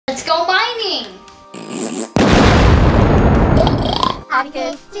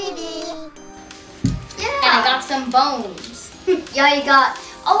HobbyKidsTV. Yeah. And I got some bones. Yeah, you got.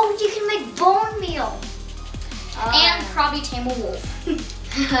 Oh, you can make bone meal. And probably tame a wolf. Yeah.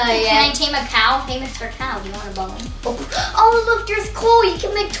 Can I tame a cow? Hey, Mr. Cow, do you want a bone? Oh, look, there's coal. You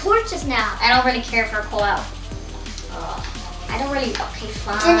can make torches now. I don't really care for coal out. I don't really. Okay,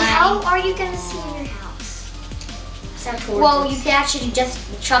 fine. Then how are you gonna see in your house? Well, you can actually just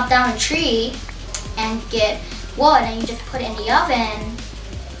chop down a tree and get wood, and you just put it in the oven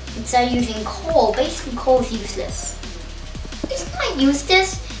instead of using coal. Basically, coal is useless. It's not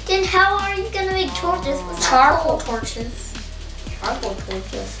useless. Then how are you gonna make torches with Charcoal torches. Charcoal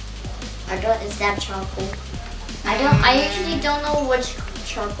torches. Is that charcoal? I actually don't know what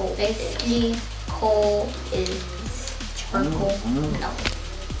charcoal Basically, coal is charcoal. No.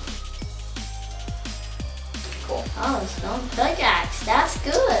 Cool. Oh, stone pickaxe. That's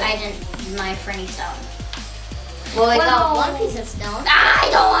good. I didn't knife for any stone. Well, I got one piece of stone. I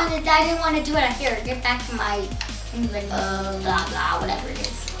don't want it. I didn't want to do it. Here, get back to my blah blah whatever it is.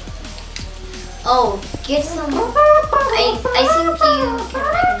 Oh, get some. I think you can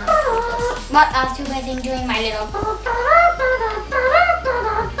make enough torches. What else you guys been doing, my little?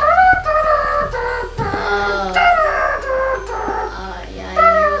 Yeah,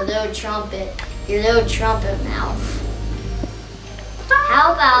 your little trumpet mouth.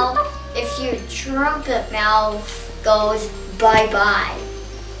 How about if your trumpet mouth goes bye-bye?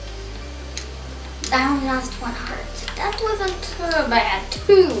 I only lost 1 heart. That wasn't too bad.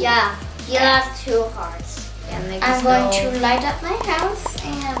 2. Yeah, he lost 2 hearts. I'm going to light up my house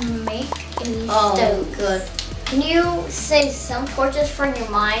and make a stove. Oh, good. Can you say some torches from your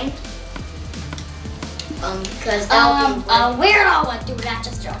mind? Because where do I want to do that?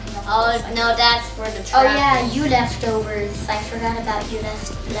 Just joking. Oh no, that's for the trap. Oh yeah, you leftovers. I forgot about you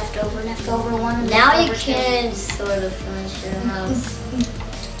leftover one. Now you can sort of finish your house.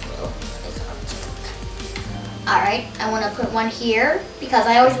 Alright, I want to put one here because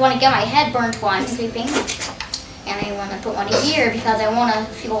I always want to get my head burned while I'm sleeping. And I want to put one here because I want to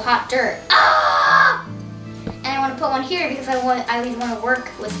feel hot dirt. Ah! And I want to put one here because I always want to work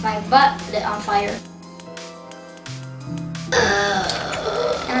with my butt lit on fire.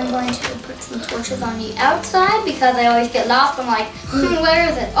 And I'm going to put some torches on the outside because I always get lost. I'm like, where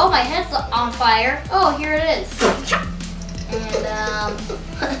is it? Oh, my head's on fire. Oh, here it is. And I'm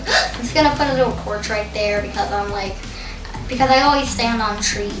just gonna put a little torch right there because because I always stand on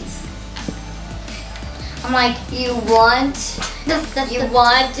trees. I'm like, you want to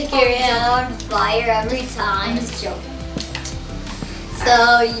get your head on fire every time. I'm just joking.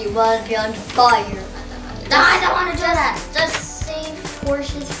 So you want to be on fire. No, I don't want to do that. Just save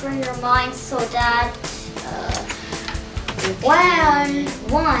torches for your mind so that one,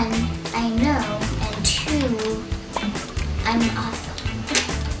 I know, and 2, I'm awesome.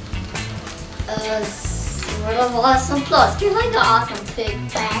 Sort of awesome plus. You're like an awesome pig.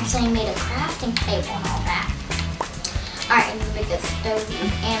 I actually made a crafting table and all that. Alright, I'm gonna make a stove,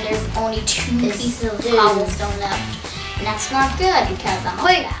 and there's only 2 pieces of cobblestone left. And that's not good because I'm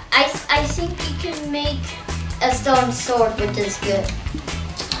Wait, I think you can make a stone sword with this good.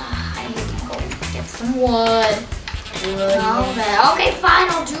 I need to go get some wood. Okay, fine,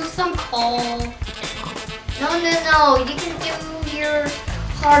 I'll do some coal. No, you can do your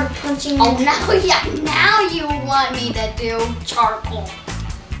hard punching. Oh, now you want me to do charcoal.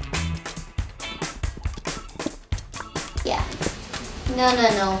 Yeah.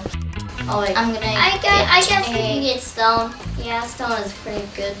 No. Oh wait. I'm gonna. I guess we can get stone. Yeah, stone is pretty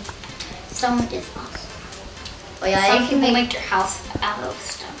good. Stone is awesome. Oh yeah, Some you can people make their house out of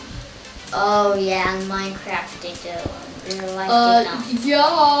stone. Oh yeah, in Minecraft they do. In real life they don't.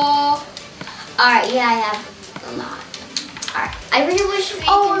 Yeah. Alright, yeah, I have a lot. Alright. I really wish we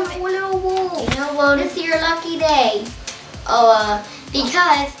could make... little wolf. You know what? This is your lucky day.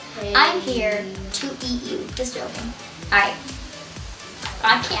 Because I'm here to eat you. Just joking. Alright.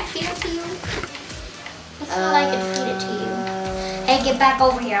 I can't feed it to you. Let's see if I can feed it to you. Hey, get back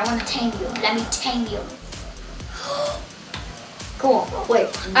over here. I want to tame you. Let me tame you. Cool. Wait.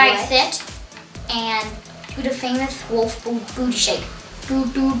 Alright, sit and do the famous wolf booty shake.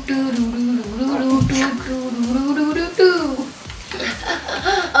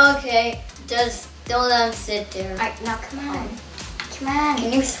 Okay, just don't let him sit there. Alright, now come on. Come on.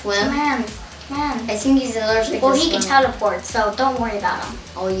 Can you swim? Come on. I think he's allergic Well, to he swimming. can teleport, so don't worry about him.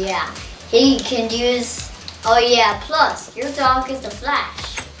 Oh yeah. He can use... Oh yeah, plus, your dog is the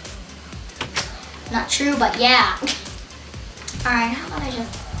Flash. Not true, but yeah. Alright, how about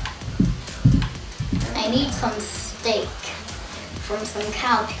I need some steak from some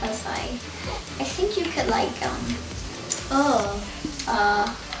cow because I think you could like Oh.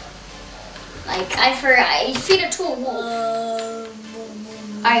 Like I forgot. You feed it to a wolf.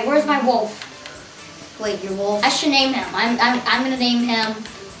 All right, where's my wolf? Wait, your wolf? I should name him. I'm gonna name him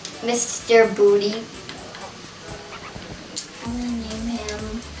Mr. Booty. I'm gonna name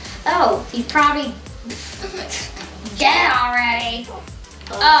him. Oh, he's probably dead already.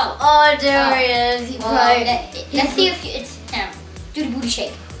 Oh, there he is. He probably. Let's see if it's him. Do the booty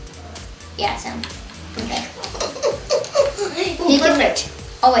shake. Yeah, it's him. Okay. Ooh, perfect.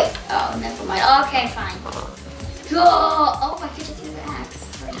 Oh wait. Oh, never mind. Okay, fine. Oh, I could just use the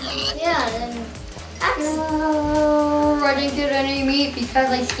axe. Yeah, then. I didn't get any meat because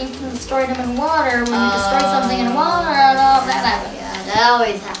I stinking destroyed them in water. When you destroy something in water, and all that happens. Yeah, that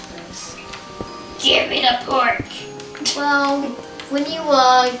always happens. Give me the pork. Well, when you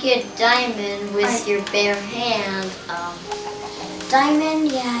get diamond with your bare hand,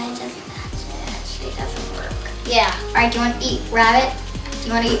 Diamond, yeah, it actually doesn't work. yeah. All right, do you want to eat rabbit? Do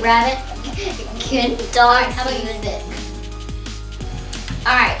you want to eat rabbit? Good dog. How about you use it?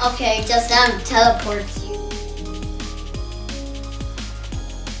 All right. Okay, just now teleports you.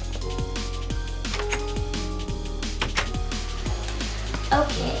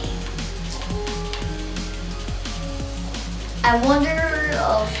 Okay. I wonder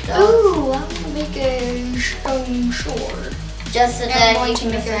if the Ooh, I'm gonna make a stone sword. just so And that I'm going you to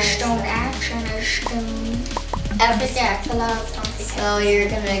can make a defend stone yourself. axe and a stone. Axe allows stone pickaxe. So you're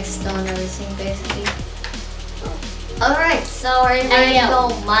gonna extend everything basically. Alright, so are you ready to go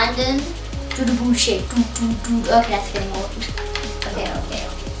mining? Do the boot shape. Do. Okay, that's getting old. Okay.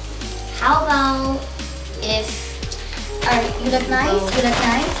 How about if Alright, you look nice. You look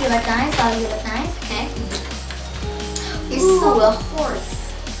nice. You look nice. Oh, you look nice. Okay. Ooh, a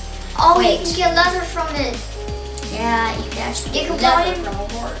horse. Oh, Wait. you can get leather from it. Yeah, you can actually You get can leather probably- from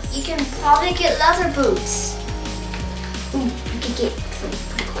a horse. You can probably get leather boots. Ooh, you can get some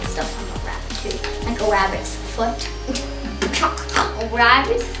pretty cool stuff from a rabbit too. Like a rabbit's foot. A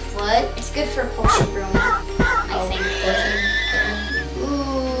rabbit's foot. It's good for potion brewing, I think.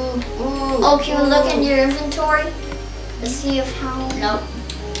 Ooh. Oh, can you look in your inventory to see if how? Nope.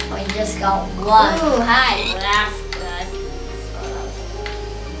 Oh, you just got one. Ooh, hi. Well, that's good.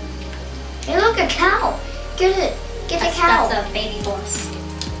 Hey, look, a cow. Get it. Get the cow. That's a baby horse.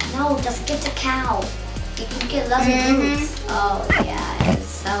 No, just get the cow. You can get leather boots. Oh, yeah,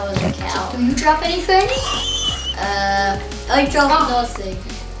 that was a cow. Do you drop anything? I dropped nothing.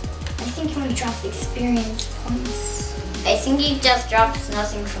 I think he only drops experience points. I think he just drops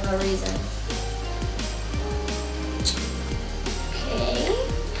nothing for no reason. Okay.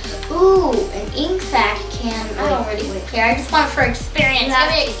 Ooh, an ink sac can. I don't really care. I just want it for experience. Give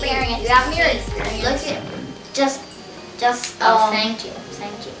me experience. You have Give me to experience. look at just Oh, thank you.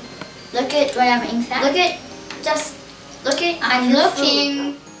 Thank you. look at Do I have an ink sac? look at just look at I'm your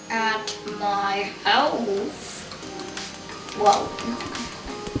looking at my house. Whoa. food.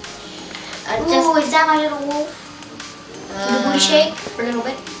 Ooh, is that my little wolf? Do the booty shake for a little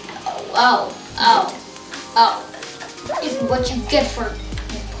bit. Oh. This is what you get for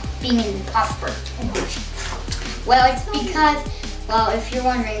being an imposter. Well, it's because, well, if you're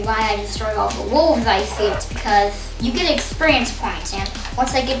wondering why I destroyed all the wolves I see, it's because you get experience points, and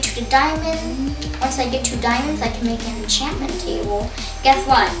once I get to the diamond, I can make an enchantment table. Guess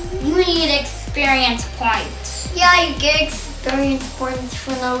what? You need experience points. Yeah, you get experience points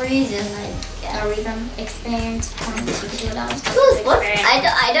for no reason. No reason. Experience points. You can do that. What?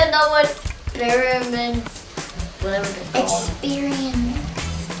 I don't know what experiments, whatever they're called. Experience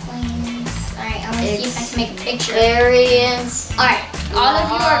points. Alright, I'm gonna see if I can make a picture. Experience. Alright, all of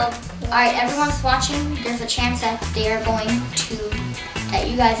you are. Alright, everyone's watching. There's a chance that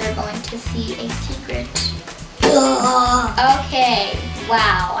you guys are going to see a secret. Okay,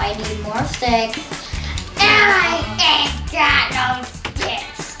 wow, I need more sticks. And I ain't got no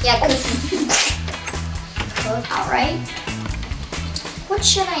sticks. Yeah, Alright. What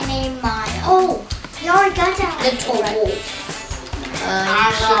should I name mine? oh, you already got that. Little wolf.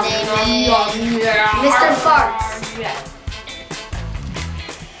 You should name it Mr. Farts.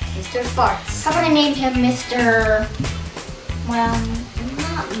 Mr. Farts. How about I name him Mr. Well,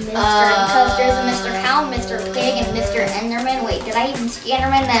 not Mr. because there's a Mr. Cow, Mr. Pig, and Mr. Enderman. Wait, did I even see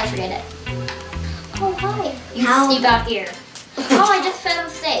Enderman? Then forget it. Oh, hi. You How? sleep out here. Oh, I just fed him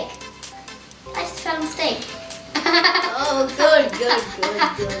steak. Oh, good.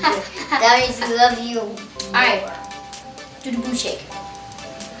 That means he loves you. Alright. Do the boo shake.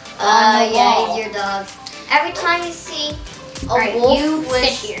 Yeah, wall. he's your dog. Every time you see a Alright, wolf you with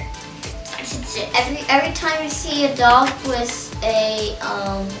sit here. Sit. every time you see a dog with a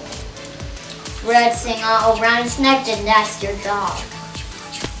thread thing all around its neck, then that's your dog.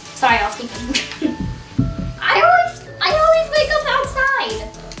 Sorry, I was thinking. I always wake up outside.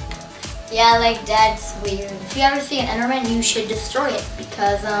 Yeah, like that's weird. If you ever see an Enderman, you should destroy it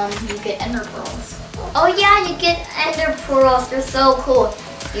because you get Ender pearls. Oh yeah, you get ender pearls. They're so cool.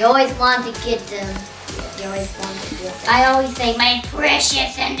 You always want to get them. You always want to get them. I always say, my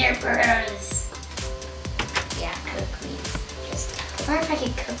precious Ender pearls. Yeah, cook me. I wonder if I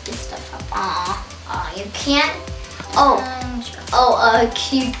could cook this stuff up. Aw, you can't. Oh, Sure.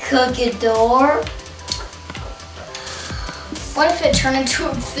 can you cook a door? What if it turned into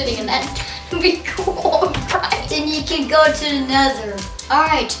obsidian? And that would be cool, right? Then you can go to the nether. All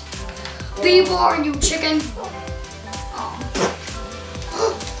right. Be born, you chicken.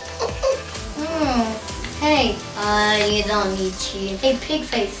 Hey. You don't need cheese. Hey, pig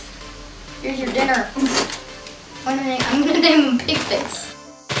face. Here's your dinner. I'm gonna name him Pig Face.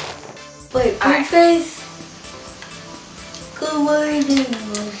 Wait, pig face? Good morning,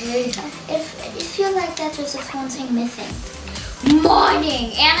 okay? It feels like that there's just one thing missing.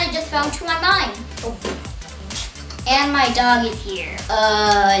 Mining! And I just found 2 my mine. Oh. And my dog is here.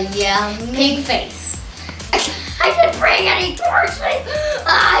 Yeah. Pig Face. I didn't bring any torches.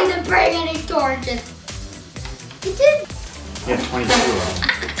 I didn't bring any torches. You did? You have 22 of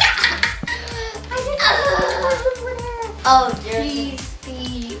them. Oh, Please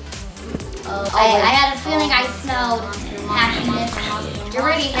feed. I had a feeling I smelled happiness. You're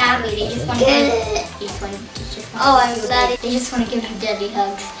already happy. They just want to They just want to give you deadly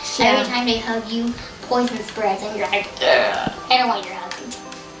hugs. Yeah. Every time they hug you, poison spreads, and you're like, ugh. I don't want your hugs.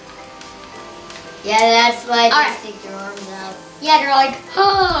 Yeah, that's why they Alright. stick their arms out. Yeah, they're like,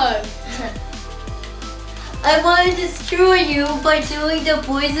 hug. I want to destroy you by doing the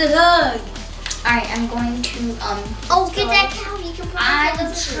poison hug. All right, I'm going to Oh, get that cow. You can put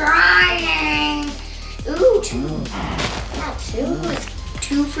I'm trying. Ooh, 2. Yeah, 2.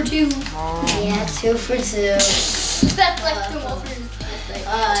 2 for 2. Yeah, 2 for 2. That's like 2 more for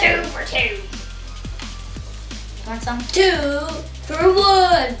 2 for 2. Want some? 2 for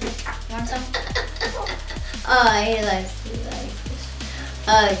 1. Want some? He likes this.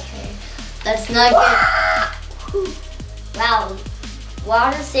 Okay, that's not good. Wow,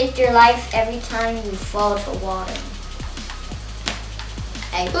 water saved your life every time you fall to water.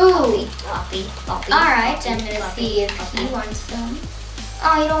 Hey, Ooh. Poppy. All right, I'm gonna see if he wants some.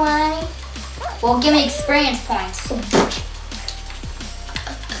 Oh, you don't want any? Well, give me experience points.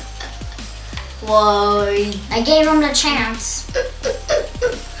 Whoa. I gave him the chance.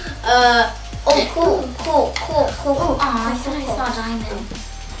 Oh, cool. Oh, I thought I saw diamond.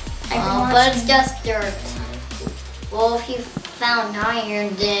 But it's just dirt. Well, if you found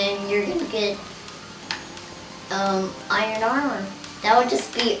iron, then you're gonna get iron armor. That would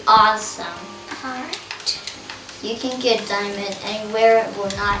just be awesome. Alright. You can get diamond anywhere,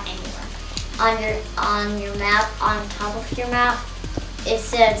 well, not anywhere. On your map, on top of your map, it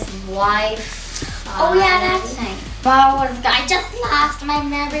says wife. Oh yeah, that's it. Wow, I just lost my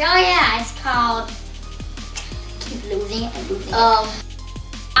memory. Oh yeah, it's called. Keep losing it.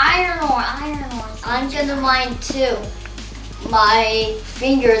 Iron ore. I'm gonna mine too. My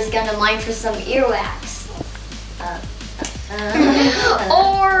finger is gonna mine for some earwax.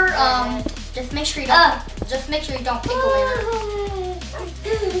 Or just make sure you don't. Just make sure you don't pick a winner.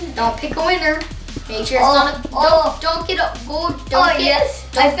 Don't pick a winner. Make sure it's not a. Don't get a gold. Yes,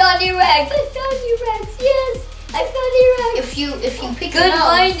 I found earwax. Yes, I found earwax. If you pick Good your nose,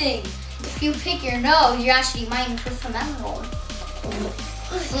 mining. if you pick your nose, you're actually mining for some emerald.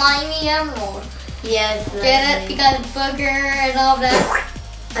 Slimy emerald. Yes. Get it? Because booger and all that.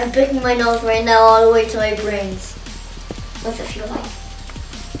 I'm picking my nose right now all the way to my brains. What's it feel like? It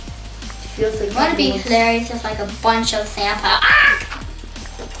feels like. It would be hilarious if like a bunch of Santa.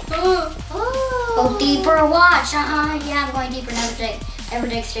 Go deeper, watch. Yeah, I'm going deeper. Never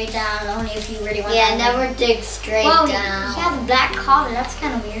dig straight down. Only if you really want. Yeah, never dig straight Whoa, down. he has a black collar. That's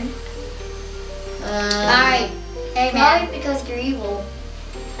kind of weird. Alright. Hey, man. Probably because you're evil.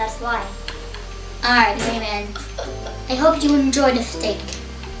 That's why. Alright, hey, man. I hope you enjoyed the steak.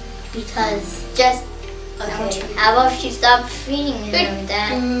 Because Just. Okay. How about if you stop feeding him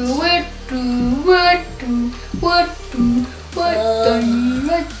that?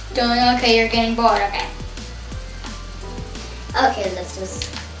 Okay, you're getting bored. Okay. Okay, let's just.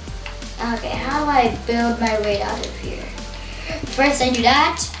 Okay, how do I build my way out of here? First I do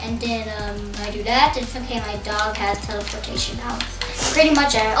that, and then I do that. It's okay, my dog has teleportation powers. Pretty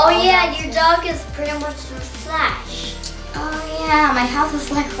much Oh yeah, your dog is pretty much the Flash. Oh yeah, my house is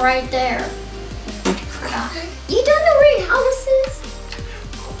like right there. You don't know where your house is?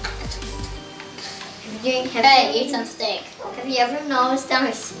 Hey, eat some steak. Have you ever noticed that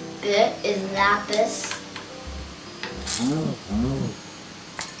my spit is lapis?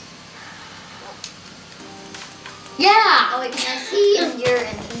 Yeah. Oh wait, can I see in your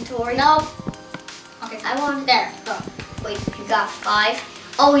inventory? Nope. Okay, I want. there. Go. Wait, you got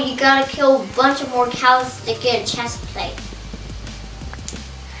 5. Oh, you gotta kill a bunch of more cows to get a chest plate.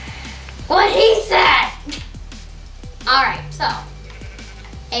 What he said. All right, so.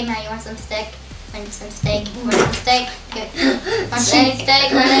 Hey man, you want some steak? Want some steak? Want some steak? Want any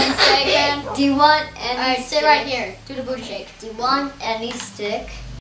steak? Want any steak, man? Do you want any All right, sit stick? right here. Do the booty shake. Do you want any stick?